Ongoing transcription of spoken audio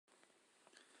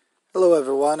Hello,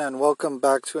 everyone, and welcome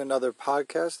back to another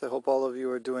podcast. I hope all of you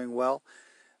are doing well.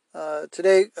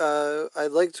 Today,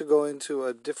 I'd like to go into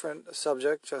a different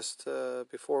subject just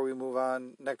before we move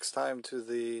on next time to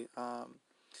the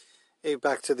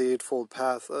back to the Eightfold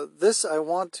Path. This I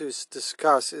want to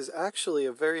discuss is actually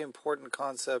a very important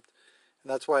concept, and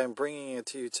that's why I'm bringing it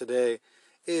to you today.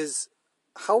 Is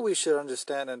how we should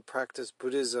understand and practice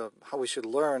Buddhism, how we should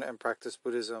learn and practice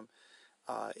Buddhism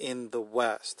in the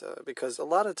West, because a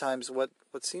lot of times what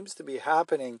seems to be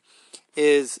happening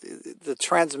is the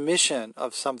transmission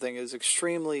of something is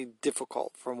extremely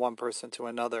difficult from one person to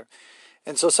another,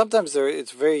 and so sometimes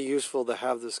it's very useful to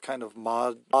have this kind of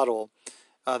model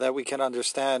that we can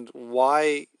understand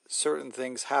why certain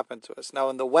things happen to us. Now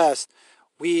in the West,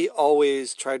 we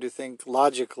always try to think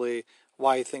logically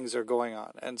why things are going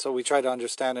on, and so we try to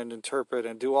understand and interpret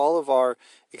and do all of our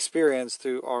experience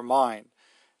through our mind.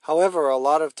 However, a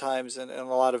lot of times in a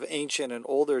lot of ancient and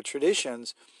older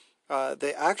traditions,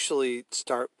 they actually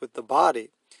start with the body.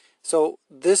 So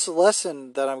this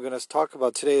lesson that I'm going to talk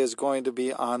about today is going to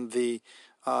be on the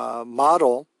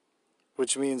model,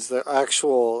 which means the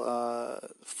actual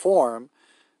form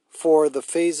for the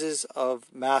phases of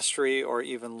mastery or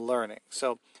even learning.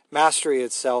 So mastery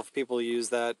itself, people use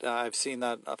that. I've seen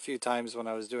that a few times when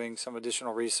I was doing some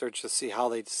additional research to see how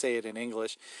they say it in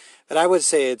English. But I would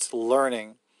say it's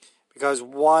learning. Because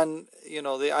one,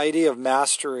 the idea of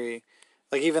mastery,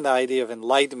 like even the idea of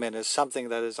enlightenment, is something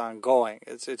that is ongoing.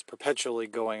 It's perpetually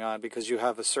going on because you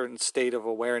have a certain state of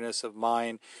awareness of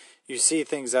mind. You see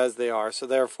things as they are. So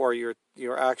therefore,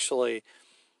 you're actually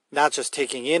not just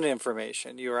taking in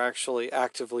information. You're actually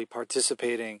actively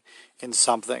participating in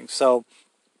something. So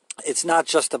it's not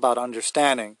just about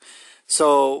understanding.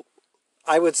 So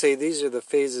I would say these are the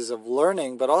phases of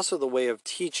learning, but also the way of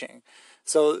teaching.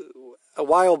 So a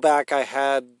while back I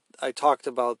talked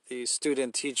about the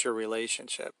student-teacher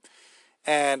relationship.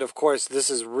 And of course, this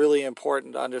is really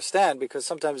important to understand because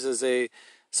sometimes as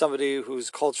somebody whose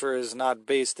culture is not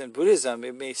based in Buddhism,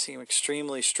 it may seem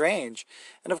extremely strange.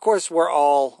 And of course, we're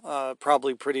all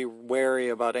probably pretty wary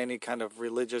about any kind of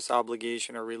religious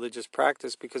obligation or religious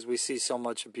practice because we see so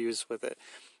much abuse with it.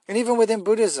 And even within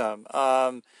Buddhism,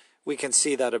 we can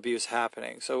see that abuse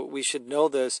happening. So we should know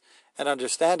this and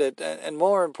understand it. And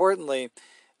more importantly,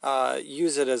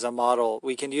 use it as a model.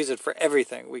 We can use it for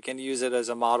everything. We can use it as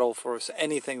a model for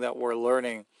anything that we're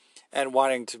learning and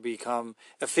wanting to become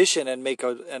efficient and make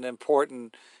an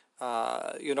important,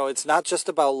 it's not just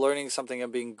about learning something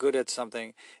and being good at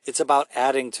something. It's about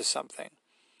adding to something.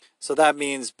 So that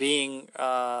means being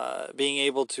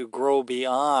able to grow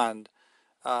beyond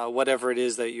whatever it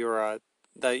is that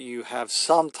you have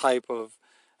some type of.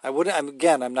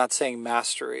 I'm not saying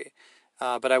mastery,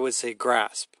 but I would say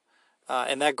grasp.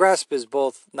 And that grasp is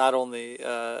both not only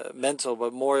mental,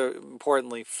 but more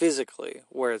importantly, physically,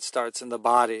 where it starts in the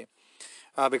body.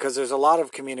 Because there's a lot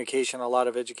of communication, a lot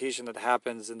of education that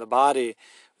happens in the body,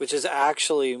 which is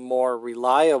actually more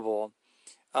reliable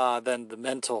than the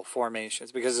mental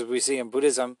formations. Because as we see in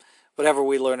Buddhism, whatever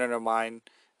we learn in our mind,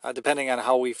 depending on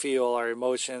how we feel, our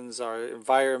emotions, our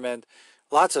environment,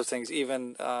 lots of things,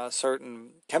 even certain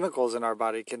chemicals in our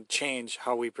body can change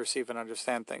how we perceive and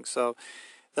understand things. So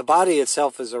the body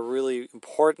itself is a really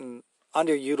important,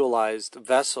 underutilized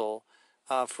vessel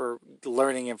for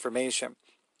learning information.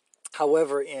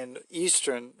 However, in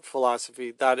Eastern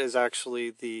philosophy, that is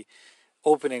actually the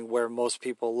opening where most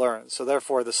people learn. So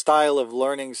therefore, the style of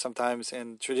learning sometimes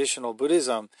in traditional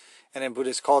Buddhism and in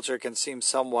Buddhist culture can seem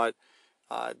somewhat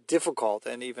difficult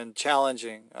and even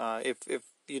challenging if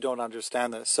you don't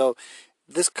understand this. So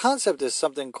this concept is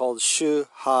something called Shu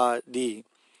Ha Di.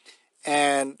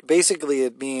 And basically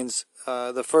it means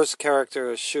the first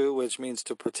character is Shu, which means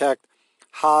to protect.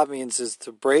 Ha means is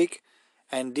to break.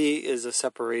 And Di is a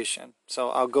separation. So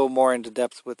I'll go more into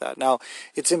depth with that. Now,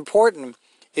 it's important,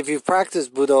 if you've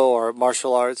practiced Budo or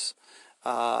martial arts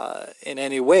in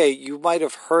any way, you might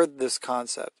have heard this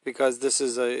concept because this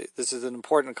is an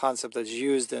important concept that's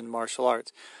used in martial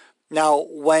arts. Now,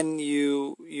 when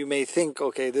you may think,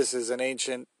 okay, this is an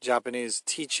ancient Japanese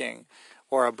teaching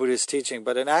or a Buddhist teaching,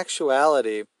 but in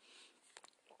actuality,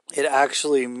 it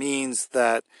actually means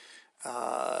that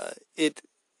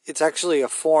it's actually a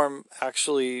form.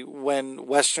 Actually, when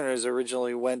Westerners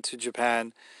originally went to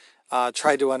Japan,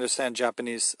 tried to understand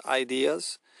Japanese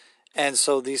ideas, and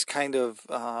so these kind of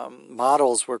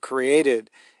models were created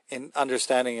in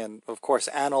understanding and, of course,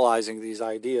 analyzing these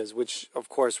ideas, which, of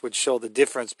course, would show the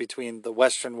difference between the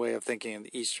Western way of thinking and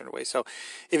the Eastern way. So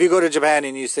if you go to Japan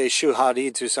and you say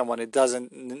Shuhari to someone, it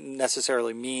doesn't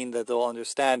necessarily mean that they'll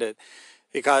understand it.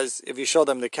 because if you show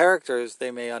them the characters,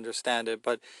 they may understand it.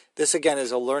 But this again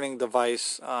is a learning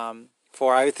device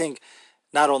for, I think,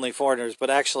 not only foreigners but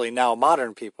actually now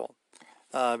modern people.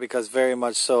 Because very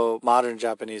much so modern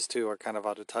Japanese too are kind of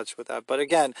out of touch with that. But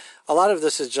again, a lot of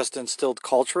this is just instilled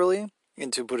culturally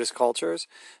into Buddhist cultures.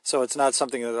 So it's not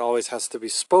something that always has to be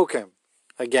spoken.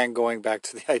 Again, going back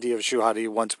to the idea of shuhari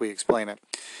once we explain it.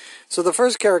 So the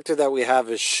first character that we have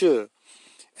is shu.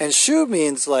 And shu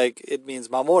means it means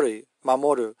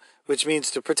mamoru, which means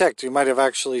to protect. You might have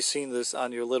actually seen this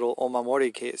on your little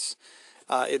omamori case.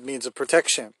 It means a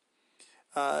protection.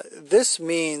 This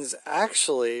means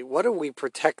actually, what are we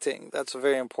protecting? That's a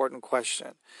very important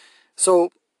question.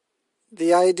 So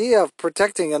the idea of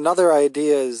protecting, another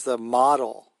idea is the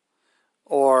model,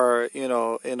 or, in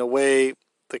a way,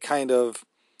 the kind of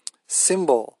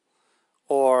symbol,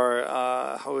 or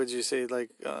how would you say,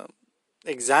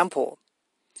 example.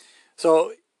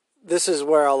 So this is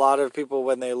where a lot of people,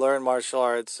 when they learn martial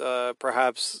arts,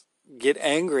 perhaps get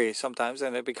angry sometimes,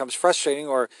 and it becomes frustrating,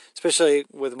 or especially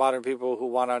with modern people who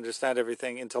want to understand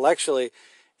everything intellectually,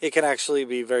 it can actually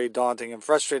be very daunting and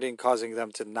frustrating, causing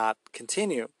them to not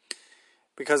continue.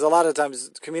 Because a lot of times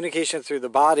communication through the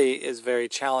body is very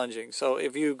challenging. So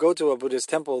if you go to a Buddhist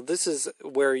temple, this is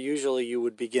where usually you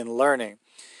would begin learning.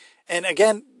 And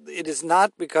again, it is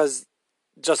not because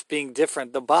just being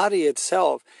different. The body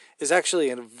itself is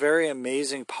actually a very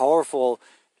amazing, powerful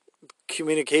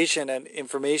communication and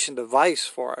information device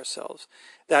for ourselves.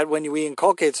 That when we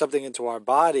inculcate something into our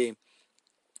body,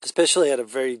 especially at a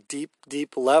very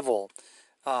deep level,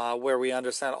 where we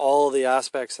understand all the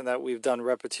aspects, and that we've done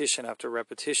repetition after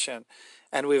repetition,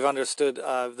 and we've understood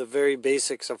the very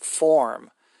basics of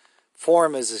form.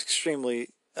 Form is extremely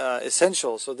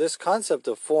essential. So this concept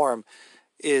of form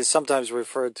is sometimes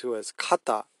referred to as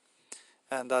kata,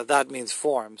 and that means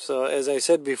form. So as I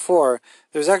said before,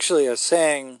 there's actually a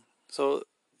saying, so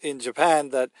in Japan,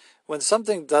 that when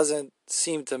something doesn't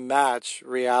seem to match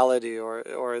reality,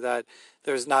 or that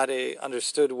there's not a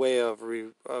understood way of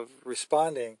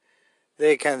responding,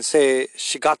 they can say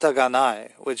shikata ga nai,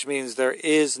 which means there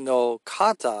is no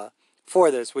kata for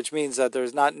this, which means that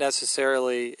there's not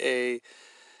necessarily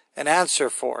an answer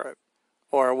for it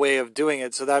or a way of doing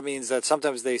it. So that means that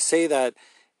sometimes they say that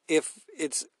if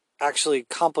it's actually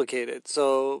complicated.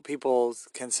 So people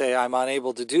can say, I'm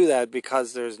unable to do that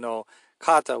because there's no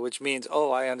kata, which means,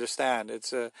 oh, I understand.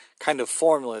 It's a kind of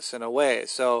formless in a way.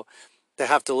 So they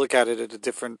have to look at it at a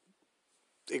different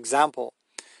example.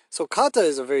 So kata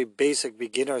is a very basic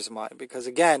beginner's mind, because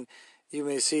again, you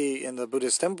may see in the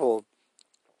Buddhist temple,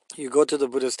 you go to the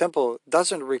Buddhist temple, it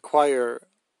doesn't require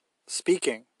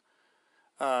speaking.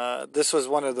 This was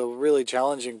one of the really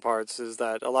challenging parts, is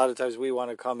that a lot of times we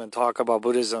want to come and talk about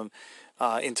Buddhism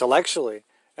intellectually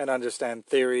and understand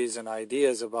theories and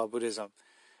ideas about Buddhism.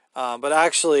 But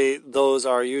actually, those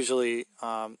are usually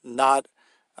not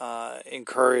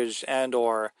encouraged and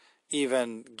or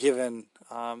even given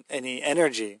any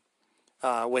energy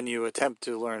when you attempt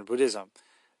to learn Buddhism.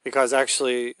 Because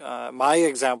actually, my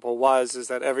example is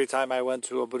that every time I went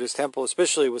to a Buddhist temple,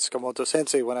 especially with Tsukamoto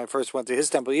Sensei, when I first went to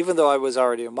his temple, even though I was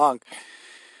already a monk,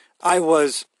 I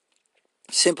was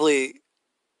simply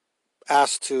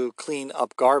asked to clean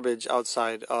up garbage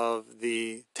outside of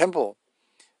the temple,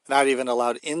 not even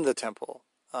allowed in the temple,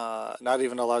 not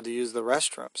even allowed to use the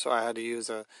restroom. So I had to use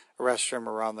a restroom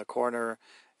around the corner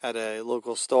at a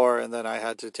local store, and then I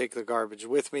had to take the garbage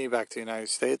with me back to the United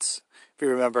States. If you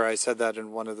remember, I said that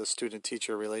in one of the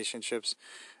student-teacher relationships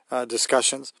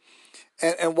discussions.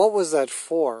 And what was that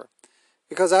for?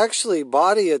 Because actually,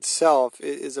 body itself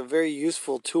is a very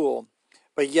useful tool,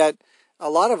 but yet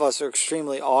a lot of us are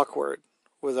extremely awkward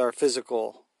with our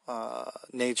physical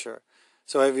nature.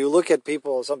 So if you look at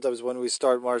people, sometimes when we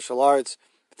start martial arts,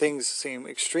 things seem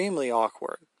extremely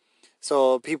awkward.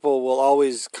 So people will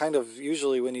always kind of,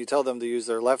 usually when you tell them to use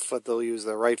their left foot, they'll use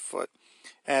their right foot,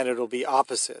 and it'll be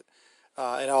opposite.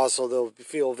 And also they'll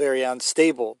feel very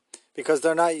unstable because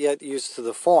they're not yet used to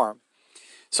the form.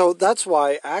 So that's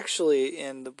why actually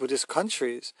in the Buddhist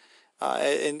countries,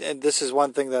 and this is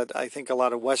one thing that I think a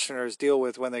lot of Westerners deal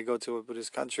with when they go to a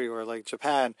Buddhist country or like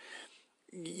Japan,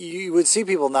 you would see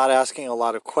people not asking a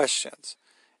lot of questions.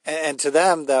 And to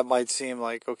them, that might seem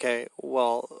like, okay,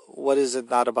 well, what is it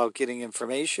not about getting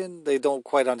information? They don't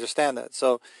quite understand that.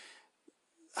 So,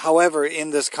 however,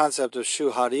 in this concept of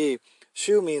shuhari,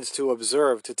 shu means to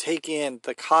observe, to take in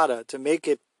the kata, to make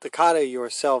it, the kata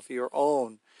yourself, your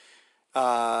own,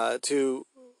 to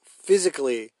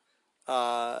physically,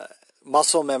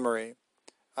 muscle memory,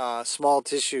 small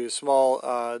tissue,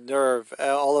 small nerve,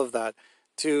 all of that,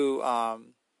 to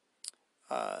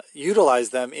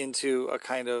utilize them into a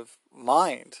kind of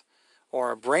mind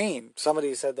or a brain.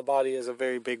 Somebody said the body is a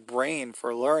very big brain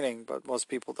for learning, but most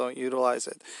people don't utilize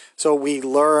it. So we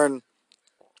learn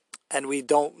and we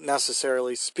don't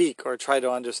necessarily speak or try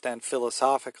to understand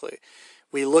philosophically.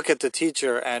 We look at the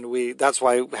teacher and that's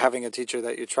why having a teacher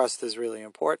that you trust is really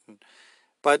important.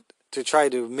 But to try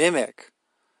to mimic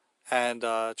and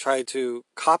try to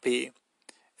copy,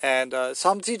 and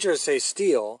some teachers say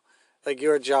steal, like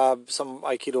your job, some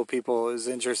Aikido people is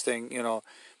interesting,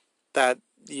 that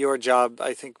your job,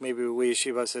 I think maybe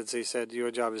Ueshiba Sensei said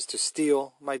your job is to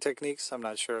steal my techniques. I'm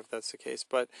not sure if that's the case,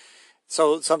 but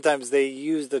so sometimes they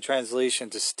use the translation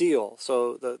to steal.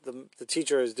 So the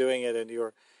teacher is doing it and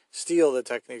you're steal the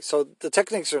techniques. So the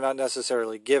techniques are not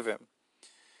necessarily given.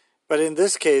 But in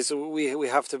this case, we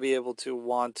have to be able to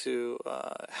want to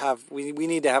we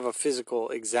need to have a physical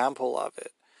example of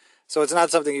it. So it's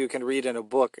not something you can read in a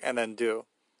book and then do.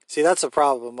 See, that's a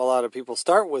problem. A lot of people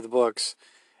start with books,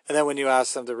 and then when you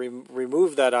ask them to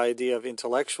remove that idea of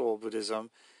intellectual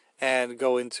Buddhism and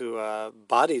go into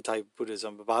body type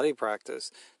Buddhism, body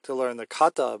practice, to learn the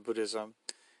kata Buddhism,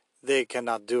 they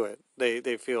cannot do it.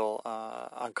 They feel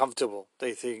uncomfortable.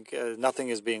 They think nothing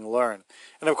is being learned.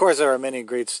 And of course, there are many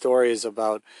great stories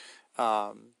about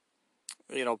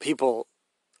people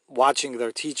watching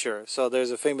their teacher. So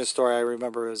there's a famous story I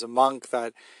remember. There was a monk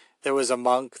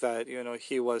that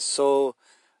he was so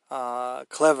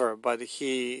clever, but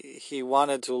he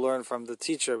wanted to learn from the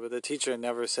teacher, but the teacher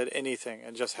never said anything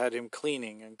and just had him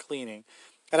cleaning and cleaning.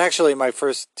 And actually, my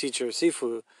first teacher,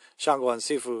 Sifu, Shangguan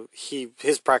Sifu,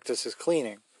 his practice is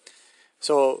cleaning.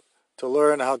 So to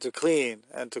learn how to clean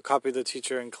and to copy the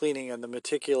teacher in cleaning and the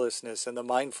meticulousness and the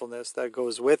mindfulness that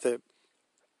goes with it.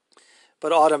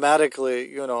 But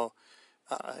automatically,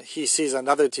 he sees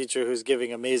another teacher who's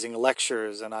giving amazing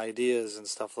lectures and ideas and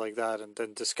stuff like that, and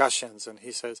then discussions, and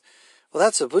he says, well,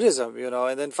 that's a Buddhism,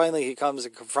 and then finally he comes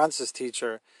and confronts his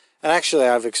teacher. And actually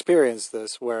I've experienced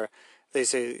this where they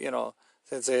say,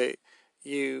 Sensei,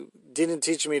 you didn't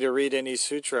teach me to read any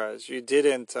sutras. You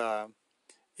didn't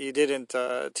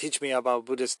teach me about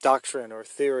Buddhist doctrine or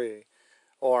theory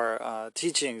or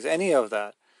teachings, any of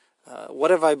that.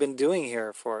 What have I been doing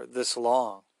here for this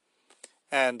long?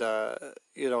 And,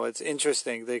 it's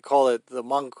interesting. They call it the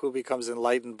monk who becomes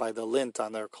enlightened by the lint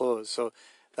on their clothes. So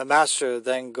the master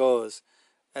then goes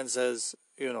and says,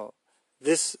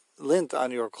 this lint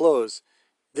on your clothes,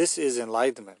 this is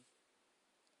enlightenment.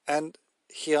 And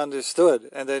he understood.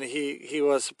 And then he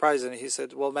was surprised and he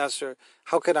said, well, master,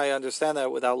 how can I understand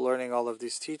that without learning all of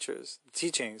these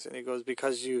teachings? And he goes,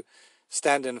 because you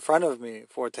stand in front of me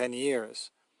for 10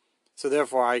 years. So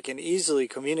therefore I can easily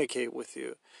communicate with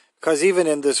you. Because even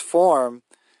in this form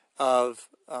of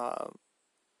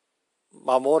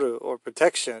mamoru, or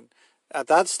protection, at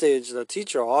that stage the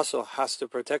teacher also has to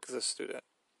protect the student,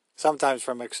 sometimes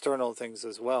from external things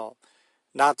as well,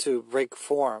 not to break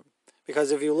form.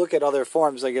 Because if you look at other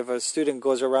forms, like if a student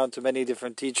goes around to many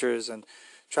different teachers and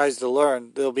tries to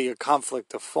learn, there'll be a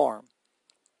conflict of form.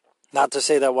 Not to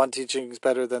say that one teaching is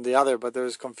better than the other, but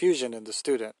there's confusion in the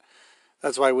student.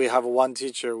 That's why we have one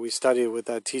teacher, we study with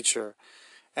that teacher,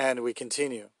 and we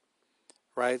continue,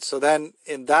 right? So then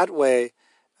in that way,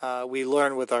 we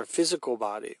learn with our physical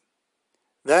body.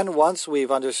 Then once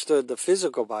we've understood the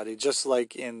physical body, just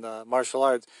like in the martial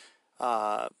arts,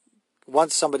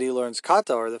 once somebody learns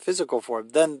kata, or the physical form,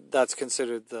 then that's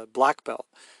considered the black belt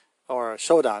or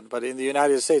shodan. But in the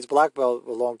United States, black belt,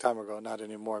 a long time ago, not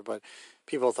anymore, but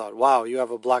people thought, wow, you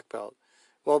have a black belt.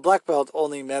 Well, black belt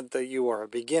only meant that you were a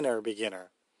beginner.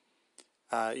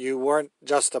 You weren't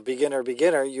just a beginner,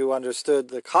 you understood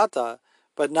the kata,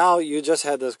 but now you just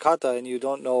had this kata and you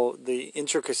don't know the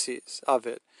intricacies of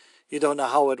it. You don't know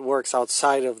how it works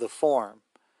outside of the form,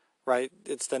 right?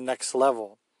 It's the next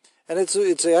level. And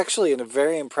it's actually a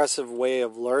very impressive way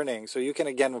of learning. So you can,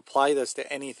 again, apply this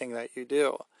to anything that you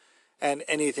do and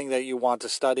anything that you want to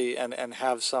study and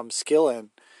have some skill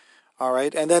in. All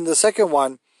right. And then the second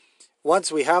one,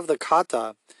 once we have the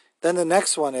kata, then the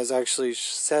next one is actually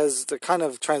says, the kind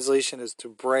of translation is to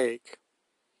break.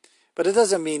 But it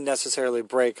doesn't mean necessarily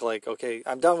break like, okay,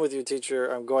 I'm done with you, teacher,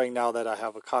 I'm going now that I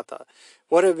have a kata.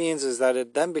 What it means is that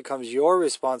it then becomes your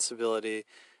responsibility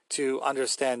to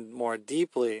understand more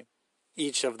deeply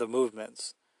each of the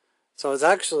movements. So it's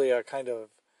actually a kind of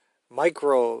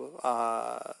micro,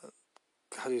 a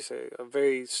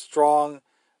very strong,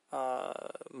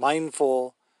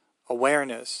 mindful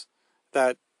awareness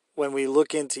that when we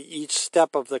look into each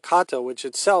step of the kata, which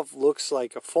itself looks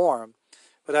like a form,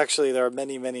 but actually there are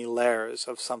many, many layers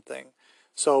of something.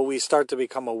 So we start to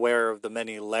become aware of the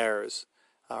many layers,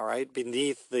 all right,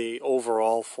 beneath the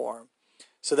overall form.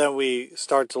 So then we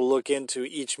start to look into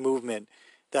each movement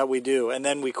that we do, and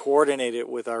then we coordinate it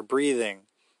with our breathing.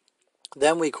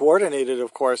 Then we coordinate it,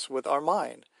 of course, with our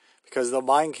mind, because the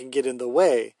mind can get in the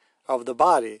way of the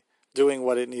body doing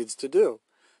what it needs to do.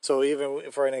 So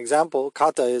even for an example,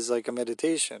 kata is like a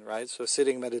meditation, right? So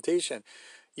sitting meditation.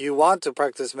 You want to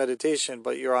practice meditation,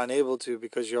 but you're unable to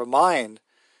because your mind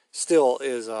still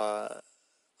is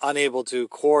unable to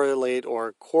correlate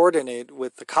or coordinate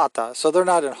with the kata. So they're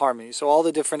not in harmony. So all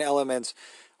the different elements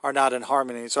are not in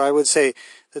harmony. So I would say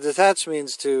the detach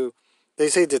means to, they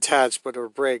say detach or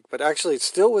break, but actually it's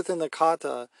still within the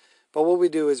kata. But what we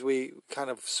do is we kind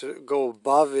of go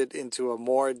above it into a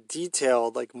more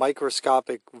detailed, like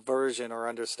microscopic version or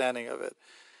understanding of it.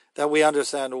 That we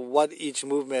understand what each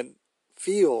movement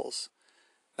feels.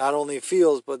 Not only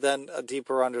feels, but then a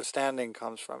deeper understanding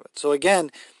comes from it. So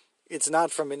again, it's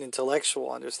not from an intellectual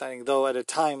understanding, though at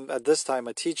this time,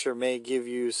 a teacher may give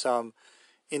you some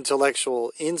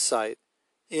intellectual insight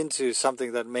into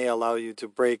something that may allow you to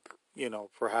break,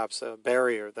 perhaps a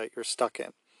barrier that you're stuck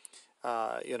in.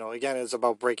 Again, it's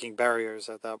about breaking barriers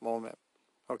at that moment.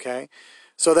 Okay?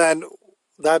 So then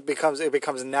it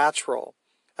becomes natural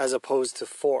as opposed to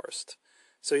forced.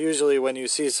 So usually when you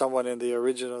see someone in the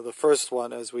original, the first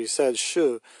one, as we said,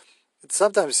 shu, it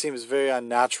sometimes seems very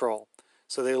unnatural.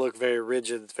 So they look very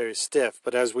rigid, very stiff.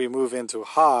 But as we move into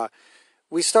ha,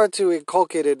 we start to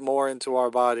inculcate it more into our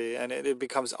body, and it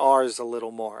becomes ours a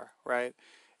little more, right?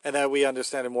 And that we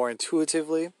understand it more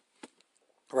intuitively,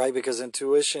 right? Because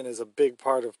intuition is a big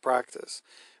part of practice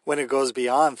when it goes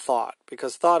beyond thought.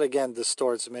 Because thought, again,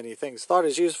 distorts many things. Thought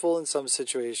is useful in some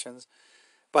situations,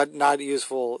 but not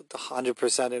useful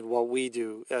 100% in what we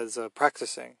do as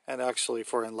practicing and actually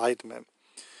for enlightenment.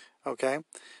 Okay?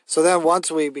 So then once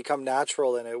we become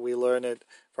natural in it, we learn it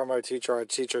from our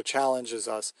teacher challenges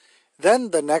us.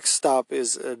 Then the next stop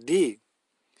is di,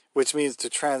 which means to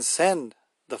transcend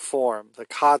the form, the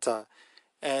kata,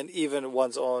 and even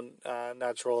one's own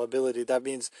natural ability. That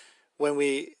means when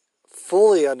we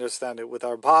fully understand it with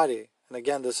our body, and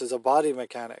again, this is a body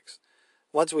mechanics.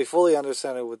 Once we fully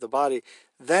understand it with the body,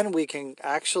 then we can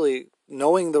actually,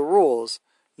 knowing the rules,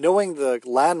 knowing the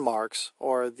landmarks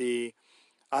or the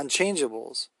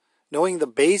unchangeables, knowing the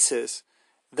basis,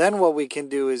 then what we can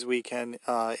do is we can,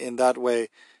 in that way,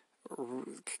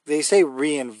 they say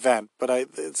reinvent, but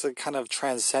it's a kind of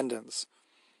transcendence,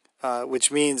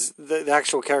 which means the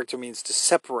actual character means to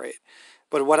separate.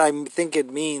 But what I think it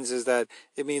means is that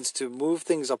it means to move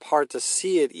things apart, to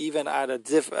see it even at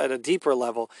a deeper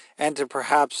level, and to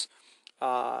perhaps,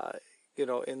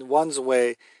 in one's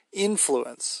way,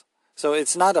 influence. So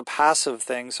it's not a passive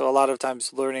thing. So a lot of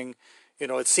times learning,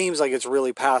 it seems like it's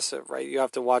really passive, right? You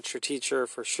have to watch your teacher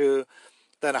for shu.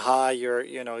 Then ha,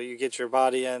 you get your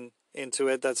body into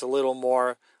it. That's a little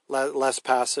more less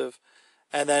passive.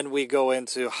 And then we go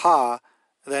into ha,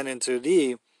 then into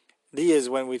di. Di is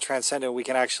when we transcend it, we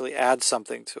can actually add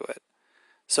something to it.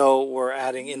 So we're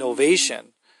adding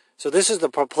innovation. So this is the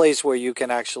place where you can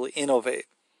actually innovate.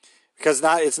 Because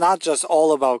it's not just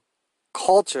all about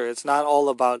culture, it's not all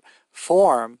about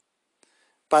form,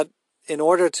 but in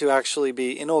order to actually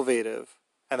be innovative,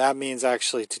 and that means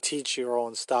actually to teach your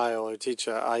own style or teach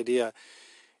an idea,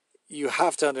 you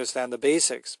have to understand the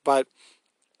basics. But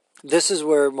this is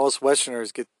where most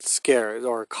Westerners get scared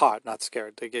or caught, not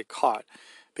scared, they get caught.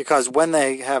 Because when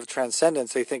they have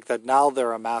transcendence, they think that now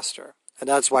they're a master. And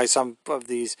that's why some of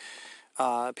these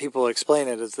people explain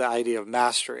it as the idea of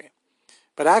mastery.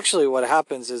 But actually what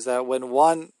happens is that when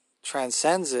one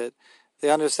transcends it, they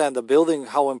understand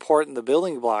how important the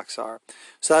building blocks are.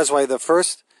 So that's why the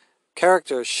first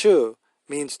character, shu,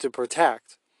 means to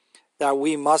protect. That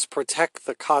we must protect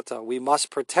the kata, we must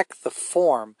protect the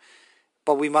form,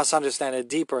 but we must understand it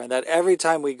deeper. And that every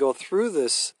time we go through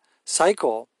this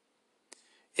cycle,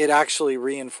 it actually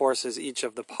reinforces each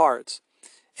of the parts.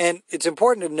 And it's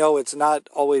important to know it's not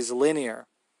always linear,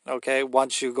 okay,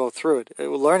 once you go through it.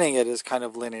 Learning it is kind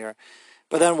of linear.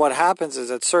 But then what happens is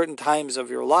at certain times of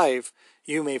your life,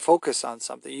 you may focus on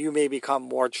something. You may become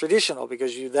more traditional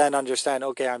because you then understand,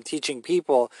 okay, I'm teaching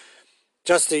people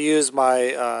just to use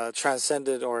my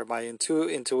transcendent or my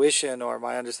intuition or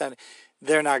my understanding.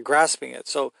 They're not grasping it.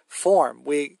 So form,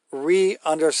 we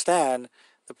re-understand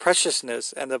the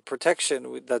preciousness and the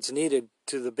protection that's needed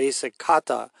to the basic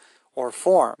kata or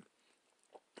form.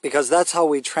 Because that's how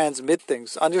we transmit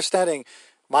things. Understanding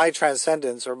my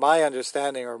transcendence or my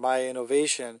understanding or my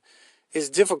innovation is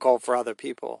difficult for other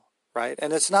people, right?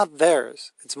 And it's not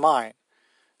theirs, it's mine.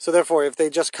 So therefore, if they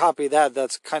just copy that,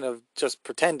 that's kind of just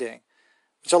pretending.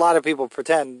 Which a lot of people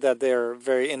pretend that they're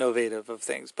very innovative of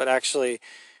things, but actually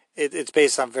it's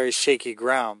based on very shaky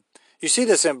ground. You see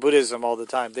this in Buddhism all the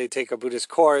time. They take a Buddhist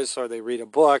course or they read a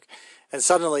book, and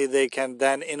suddenly they can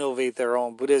then innovate their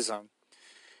own Buddhism.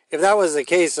 If that was the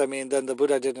case, I mean, then the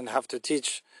Buddha didn't have to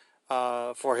teach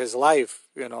for his life,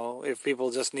 if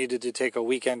people just needed to take a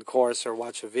weekend course or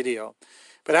watch a video.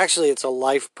 But actually, it's a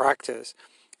life practice.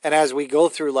 And as we go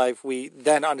through life, we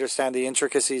then understand the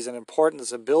intricacies and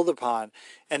importance and build upon.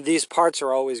 And these parts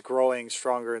are always growing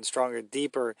stronger and stronger,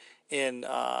 deeper in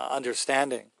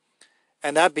understanding.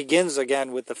 And that begins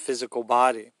again with the physical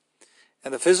body.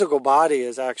 And the physical body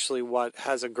is actually what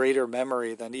has a greater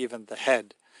memory than even the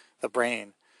head, the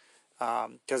brain.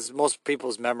 Because most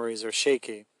people's memories are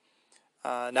shaky.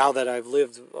 Now that I've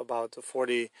lived about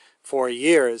 44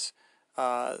 years,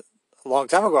 a long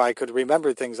time ago I could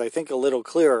remember things, I think, a little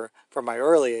clearer from my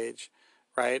early age,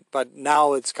 right? But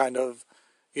now it's kind of,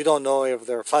 you don't know if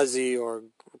they're fuzzy or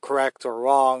correct or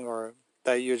wrong, or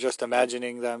that you're just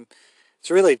imagining them.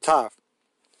 It's really tough.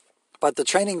 But the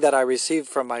training that I received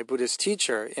from my Buddhist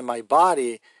teacher in my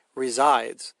body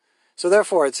resides. So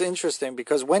therefore, it's interesting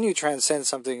because when you transcend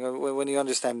something, when you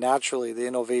understand naturally the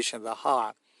innovation of the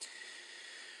Ha,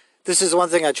 this is one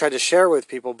thing I try to share with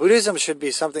people. Buddhism should be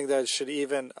something that should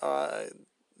even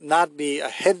not be a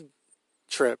head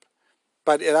trip,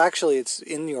 but it's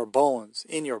in your bones,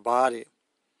 in your body.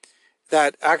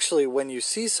 That actually when you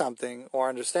see something or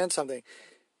understand something,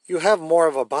 you have more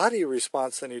of a body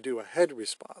response than you do a head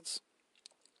response.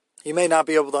 You may not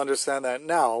be able to understand that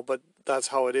now, but that's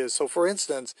how it is. So for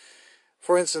instance,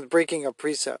 breaking a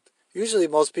precept. Usually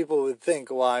most people would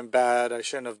think, well, I'm bad, I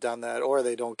shouldn't have done that, or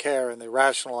they don't care and they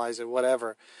rationalize it,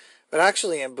 whatever. But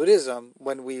actually in Buddhism,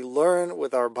 when we learn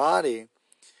with our body,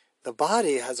 the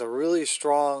body has a really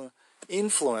strong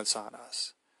influence on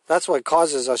us. That's what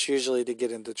causes us usually to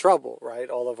get into trouble, right?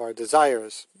 All of our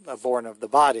desires are born of the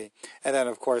body, and then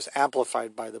of course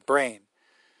amplified by the brain.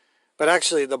 But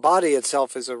actually the body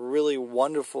itself is a really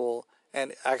wonderful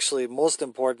and actually most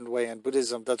important way in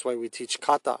Buddhism. That's why we teach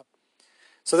kata.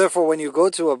 So therefore, when you go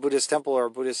to a Buddhist temple or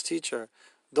a Buddhist teacher,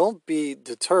 don't be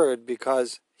deterred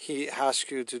because he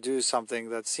asks you to do something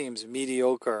that seems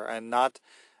mediocre and not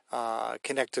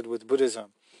connected with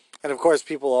Buddhism. And of course,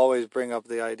 people always bring up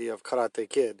the idea of Karate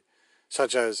Kid,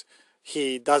 such as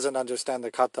he doesn't understand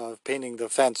the kata of painting the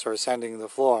fence or sanding the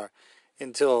floor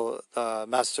until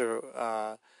Master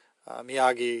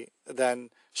Miyagi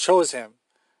then shows him.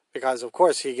 Because, of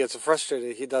course, he gets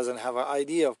frustrated. He doesn't have an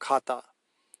idea of kata.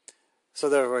 So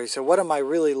therefore, he said, what am I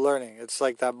really learning? It's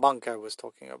like that monk I was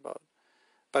talking about.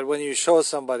 But when you show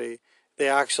somebody, they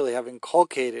actually have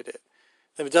inculcated it.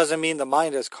 It doesn't mean the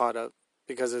mind has caught up,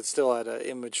 because it's still at an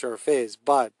immature phase.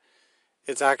 But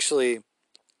it's actually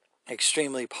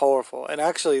extremely powerful. And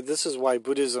actually, this is why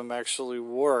Buddhism actually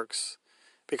works.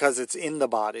 Because it's in the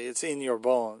body. It's in your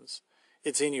bones.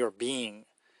 It's in your being.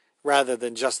 Rather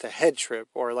than just a head trip,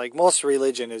 or like most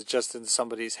religion is just in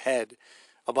somebody's head,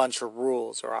 a bunch of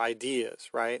rules or ideas,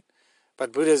 right?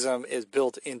 But Buddhism is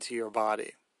built into your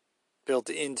body, built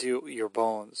into your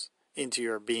bones, into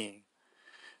your being.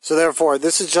 So therefore,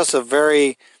 this is just a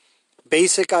very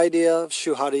basic idea of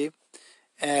Shuhari,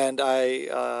 and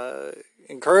I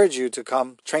encourage you to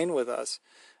come train with us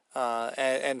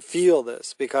and feel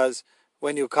this, because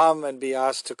when you come and be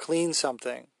asked to clean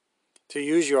something, to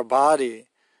use your body,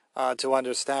 to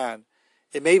understand.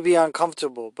 It may be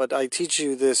uncomfortable, but I teach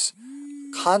you this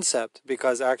concept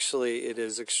because actually it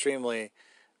is extremely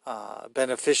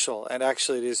beneficial, and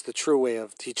actually it is the true way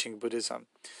of teaching Buddhism.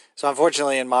 So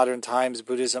unfortunately in modern times,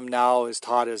 Buddhism now is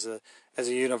taught as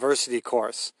a university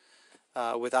course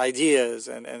with ideas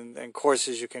and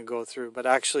courses you can go through, but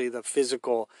actually the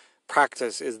physical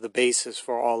practice is the basis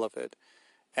for all of it.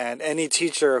 And any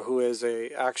teacher who is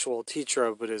an actual teacher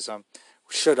of Buddhism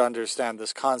should understand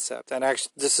this concept. And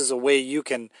actually, this is a way you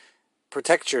can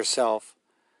protect yourself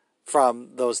from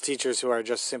those teachers who are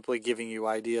just simply giving you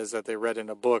ideas that they read in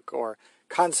a book, or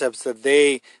concepts that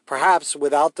they, perhaps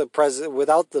without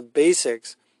the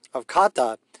basics of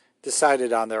kata,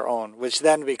 decided on their own, which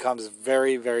then becomes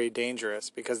very, very dangerous,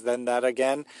 because then that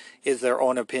again is their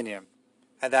own opinion.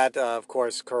 And that, of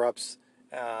course, corrupts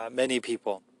many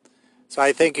people. So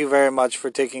I thank you very much for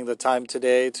taking the time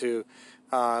today to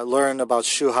learn about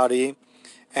Shuhari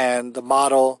and the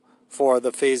model for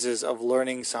the phases of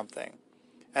learning something.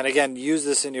 And again, use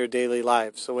this in your daily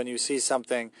life. So when you see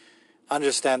something,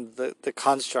 understand the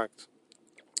construct,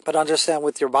 but understand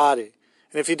with your body.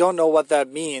 And if you don't know what that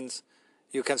means,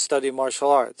 you can study martial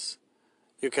arts.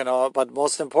 You can, but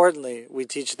most importantly, we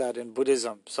teach that in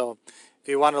Buddhism. So if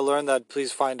you want to learn that,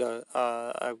 please find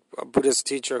a Buddhist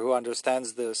teacher who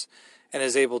understands this and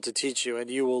is able to teach you, and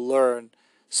you will learn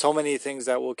so many things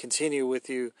that will continue with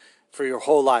you for your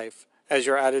whole life, as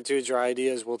your attitudes, your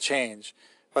ideas will change.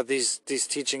 But these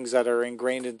teachings that are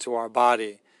ingrained into our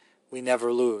body, we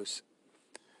never lose.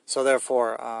 So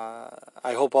therefore,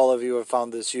 I hope all of you have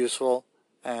found this useful,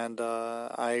 and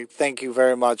I thank you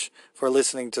very much for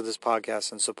listening to this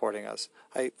podcast and supporting us.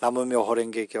 Namyo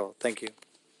Horenge Kyo. Thank you.